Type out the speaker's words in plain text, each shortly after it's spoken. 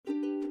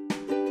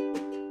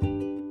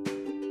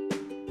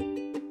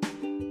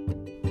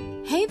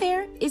Hey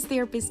there, it's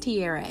Therapist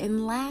Tiara,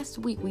 and last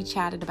week we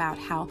chatted about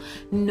how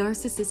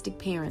narcissistic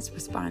parents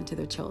respond to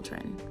their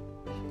children.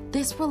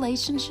 This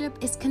relationship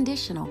is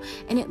conditional,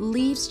 and it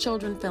leaves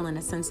children feeling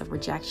a sense of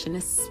rejection,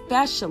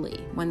 especially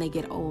when they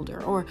get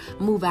older or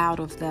move out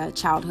of the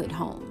childhood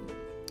home.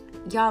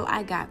 Y'all,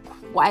 I got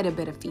quite a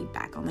bit of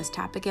feedback on this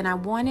topic, and I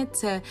wanted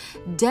to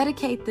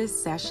dedicate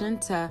this session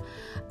to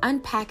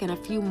unpacking a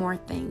few more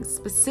things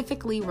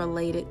specifically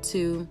related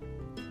to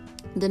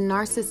the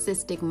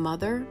narcissistic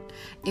mother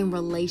in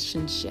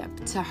relationship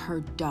to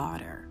her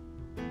daughter.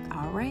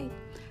 All right,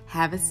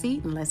 have a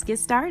seat and let's get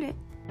started.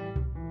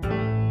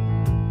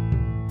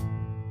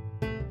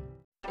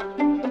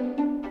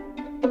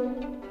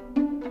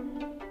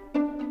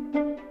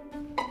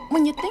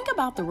 When you think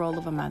about the role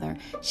of a mother,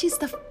 she's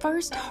the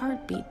first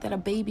heartbeat that a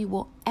baby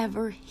will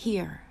ever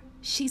hear.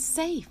 She's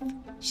safe,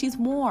 she's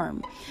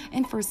warm,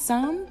 and for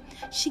some,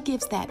 she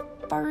gives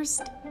that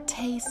first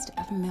taste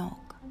of milk.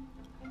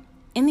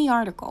 In the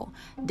article,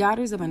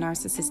 Daughters of a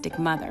Narcissistic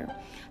Mother,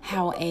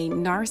 How a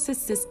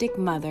Narcissistic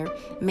Mother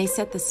May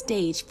Set the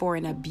Stage for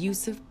an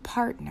Abusive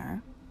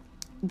Partner,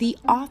 the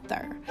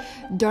author,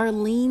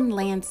 Darlene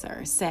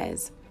Lancer,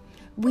 says,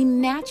 "We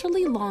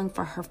naturally long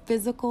for her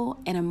physical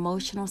and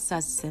emotional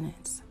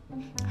sustenance.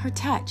 Her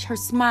touch, her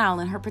smile,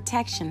 and her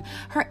protection,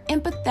 her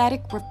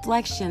empathetic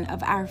reflection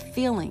of our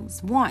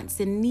feelings, wants,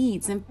 and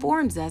needs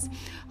informs us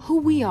who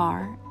we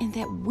are and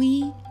that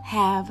we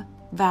have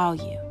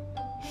value.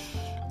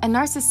 A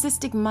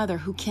narcissistic mother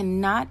who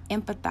cannot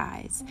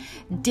empathize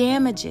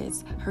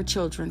damages her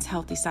children's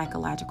healthy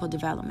psychological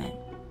development.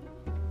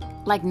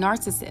 Like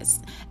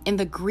Narcissus in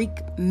the Greek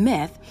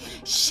myth,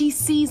 she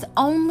sees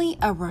only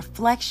a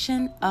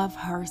reflection of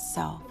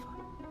herself.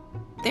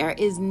 There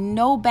is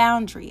no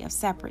boundary of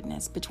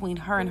separateness between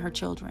her and her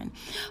children,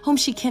 whom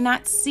she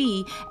cannot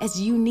see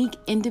as unique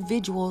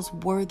individuals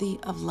worthy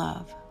of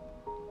love.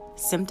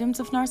 Symptoms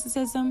of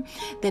narcissism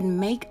that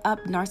make up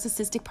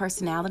narcissistic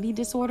personality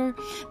disorder,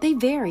 they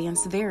vary in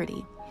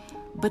severity,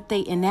 but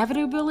they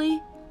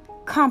inevitably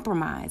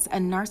compromise a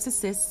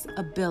narcissist's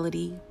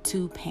ability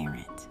to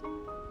parent."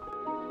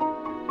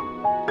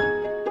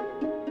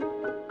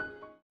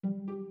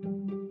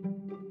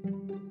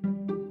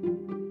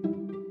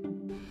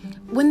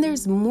 When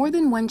there's more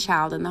than one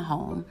child in the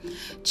home,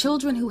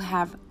 children who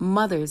have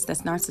mothers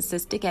that's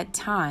narcissistic at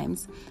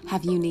times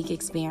have unique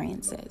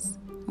experiences.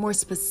 More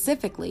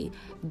specifically,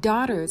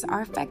 daughters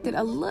are affected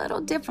a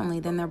little differently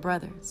than their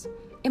brothers.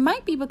 It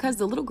might be because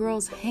the little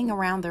girls hang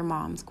around their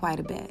moms quite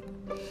a bit.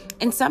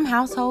 In some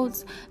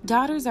households,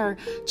 daughters are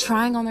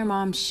trying on their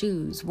mom's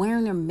shoes,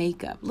 wearing their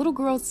makeup. Little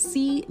girls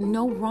see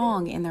no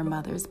wrong in their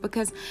mothers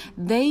because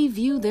they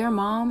view their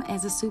mom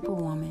as a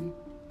superwoman.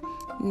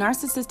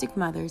 Narcissistic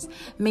mothers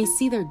may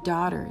see their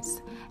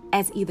daughters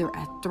as either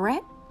a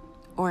threat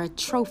or a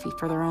trophy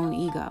for their own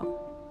ego.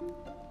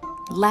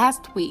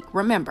 Last week,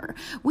 remember,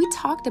 we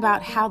talked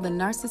about how the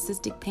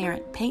narcissistic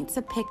parent paints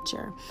a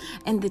picture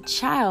and the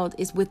child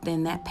is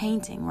within that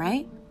painting,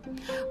 right?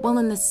 Well,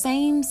 in the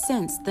same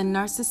sense, the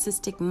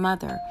narcissistic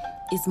mother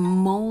is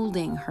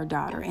molding her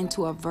daughter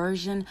into a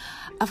version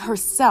of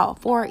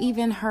herself or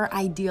even her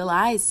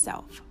idealized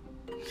self.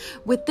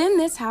 Within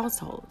this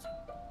household,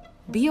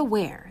 be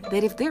aware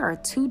that if there are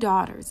two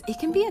daughters, it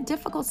can be a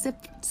difficult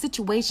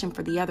situation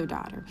for the other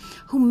daughter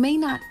who may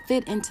not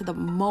fit into the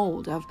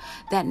mold of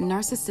that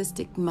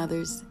narcissistic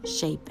mother's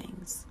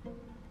shapings.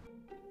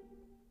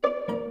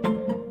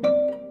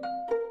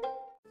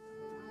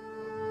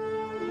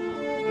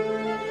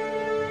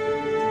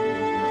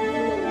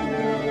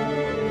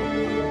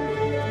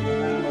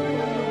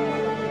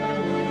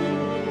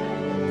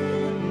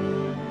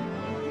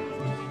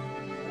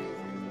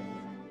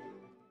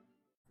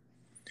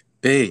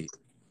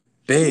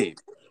 Babe,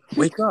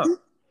 wake up.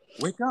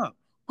 Wake up.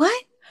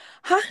 What?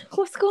 Huh?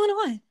 What's going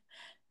on?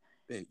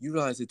 Babe, you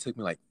realize it took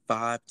me like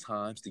 5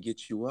 times to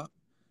get you up?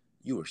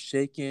 You were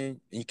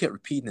shaking, and you kept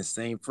repeating the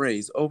same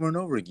phrase over and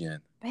over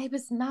again. Babe,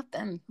 it's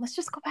nothing. Let's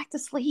just go back to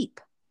sleep.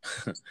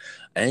 I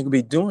ain't gonna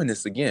be doing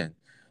this again.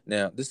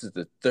 Now, this is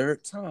the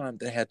 3rd time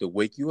that I had to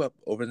wake you up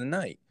over the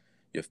night.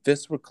 Your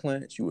fists were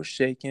clenched, you were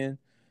shaking,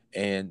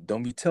 and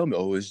don't be telling me,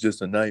 oh, it's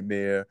just a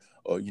nightmare,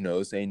 or,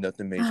 this ain't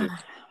nothing major.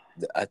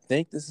 I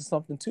think this is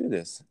something to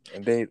this.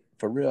 And babe,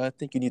 for real, I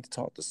think you need to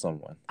talk to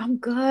someone. I'm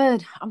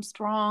good. I'm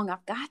strong.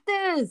 I've got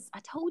this.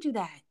 I told you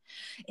that.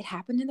 It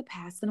happened in the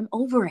past and I'm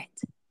over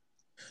it.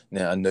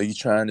 Now, I know you're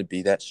trying to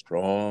be that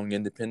strong,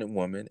 independent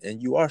woman,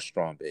 and you are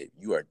strong, babe.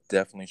 You are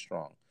definitely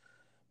strong.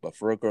 But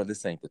for a girl,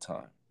 this ain't the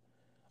time.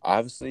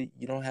 Obviously,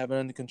 you don't have it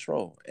under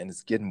control, and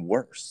it's getting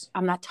worse.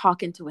 I'm not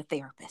talking to a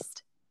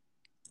therapist.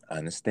 I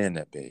understand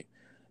that, babe.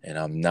 And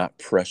I'm not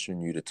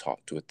pressuring you to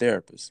talk to a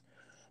therapist.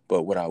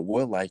 But what I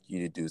would like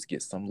you to do is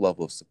get some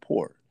level of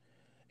support.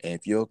 And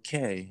if you're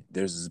okay,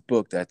 there's this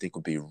book that I think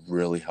would be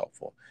really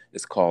helpful.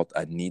 It's called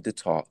I Need to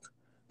Talk,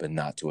 but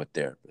Not to a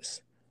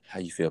Therapist. How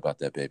you feel about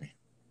that, baby?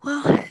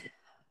 Well,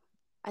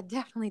 I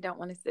definitely don't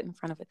want to sit in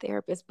front of a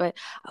therapist, but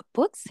a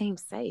book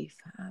seems safe.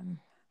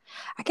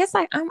 I guess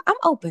I'm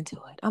open to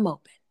it. I'm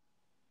open.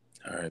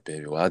 All right,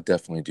 baby. Well, I'll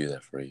definitely do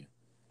that for you.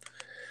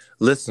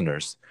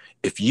 Listeners,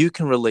 if you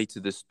can relate to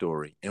this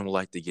story and would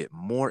like to get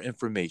more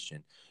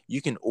information, you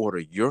can order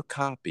your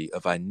copy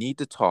of I Need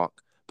to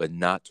Talk, but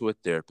Not to a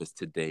Therapist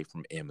today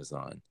from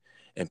Amazon.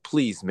 And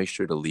please make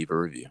sure to leave a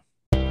review.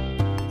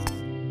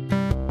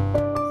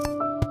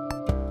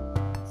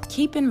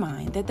 Keep in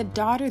mind that the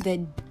daughter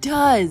that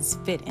does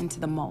fit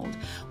into the mold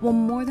will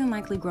more than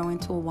likely grow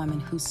into a woman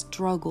who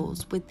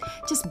struggles with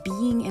just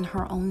being in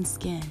her own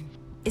skin.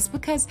 It's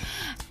because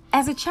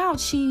as a child,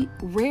 she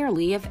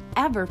rarely, if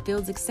ever,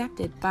 feels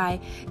accepted by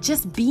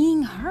just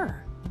being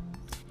her.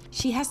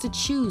 She has to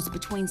choose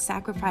between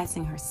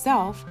sacrificing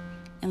herself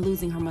and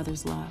losing her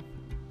mother's love.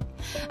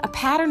 A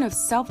pattern of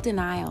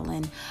self-denial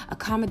and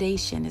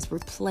accommodation is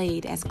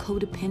replayed as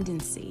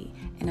codependency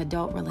in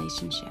adult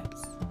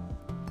relationships.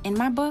 In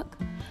my book,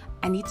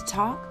 I Need to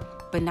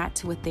Talk, but Not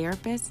to a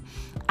Therapist,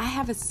 I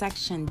have a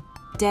section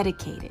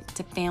dedicated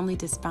to family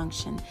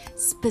dysfunction,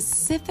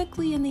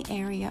 specifically in the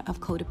area of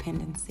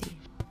codependency.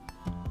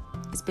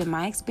 It's been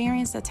my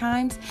experience at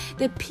times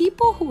that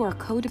people who are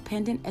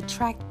codependent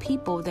attract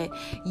people that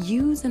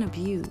use and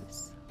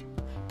abuse.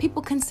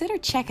 People, consider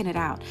checking it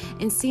out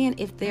and seeing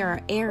if there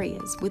are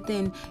areas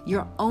within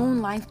your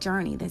own life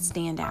journey that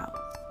stand out.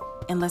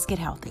 And let's get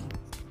healthy.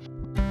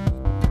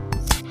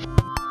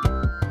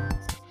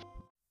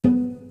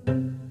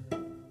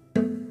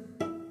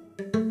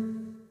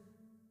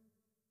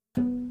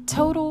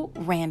 Total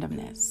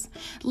randomness.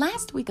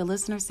 Last week, a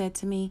listener said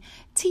to me,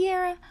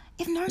 Tiara,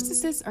 if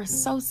narcissists are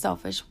so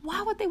selfish,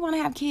 why would they want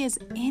to have kids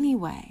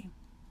anyway?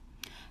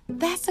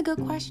 That's a good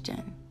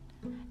question.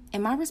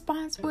 And my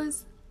response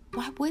was,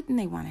 why wouldn't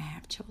they want to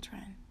have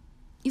children?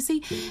 You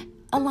see,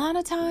 a lot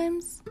of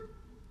times,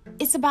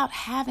 it's about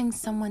having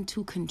someone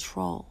to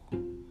control.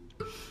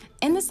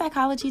 In the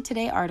Psychology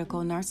Today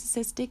article,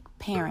 Narcissistic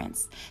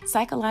Parents,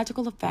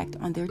 Psychological Effect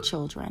on Their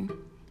Children,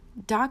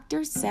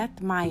 Dr.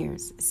 Seth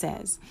Meyers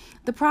says,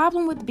 the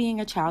problem with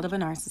being a child of a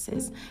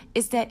narcissist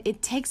is that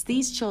it takes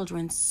these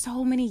children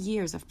so many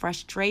years of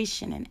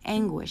frustration and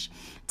anguish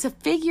to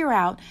figure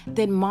out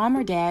that mom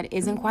or dad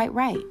isn't quite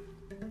right.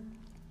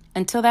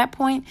 Until that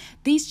point,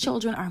 these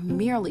children are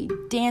merely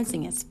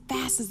dancing as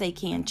fast as they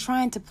can,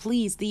 trying to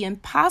please the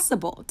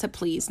impossible to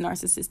please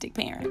narcissistic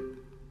parent.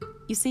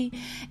 You see,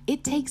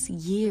 it takes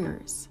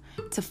years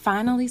to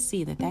finally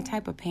see that that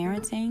type of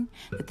parenting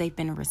that they've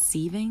been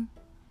receiving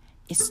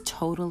is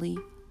totally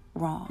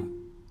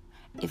wrong.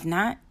 If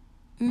not,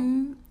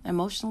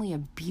 emotionally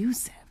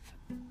abusive.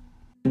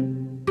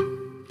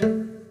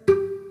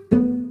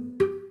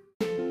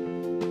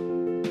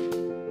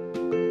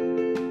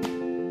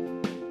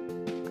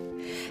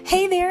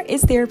 Hey there,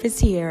 it's Therapist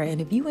Tiara,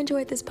 and if you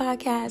enjoyed this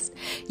podcast,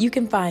 you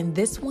can find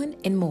this one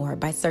and more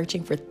by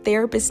searching for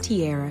Therapist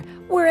Tiara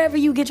wherever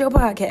you get your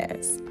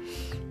podcasts.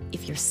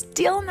 If you're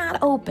still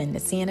not open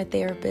to seeing a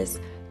therapist,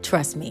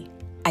 trust me,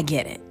 I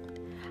get it.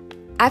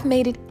 I've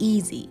made it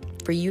easy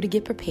for you to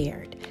get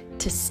prepared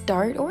to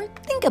start or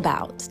think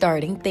about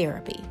starting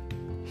therapy.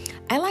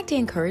 I like to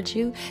encourage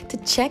you to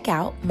check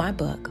out my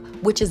book,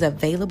 which is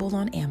available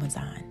on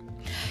Amazon.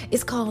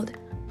 It's called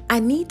I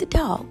Need to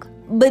Talk,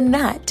 but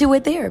Not to a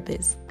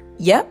Therapist.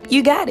 Yep,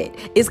 you got it.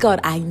 It's called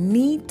I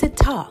Need to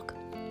Talk,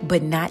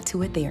 but Not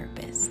to a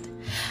Therapist.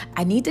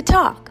 I need to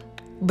talk,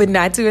 but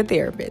not to a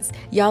therapist.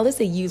 Y'all,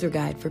 it's a user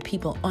guide for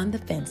people on the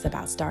fence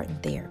about starting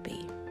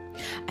therapy.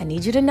 I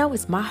need you to know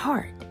it's my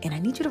heart, and I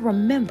need you to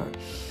remember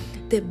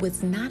that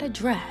what's not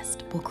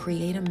addressed will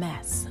create a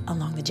mess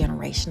along the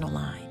generational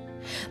line.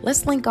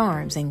 Let's link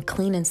arms and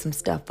cleaning some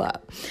stuff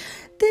up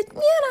that,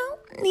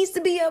 needs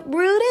to be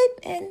uprooted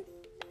and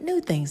new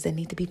things that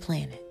need to be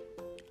planted.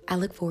 I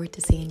look forward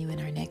to seeing you in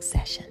our next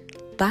session.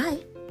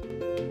 Bye.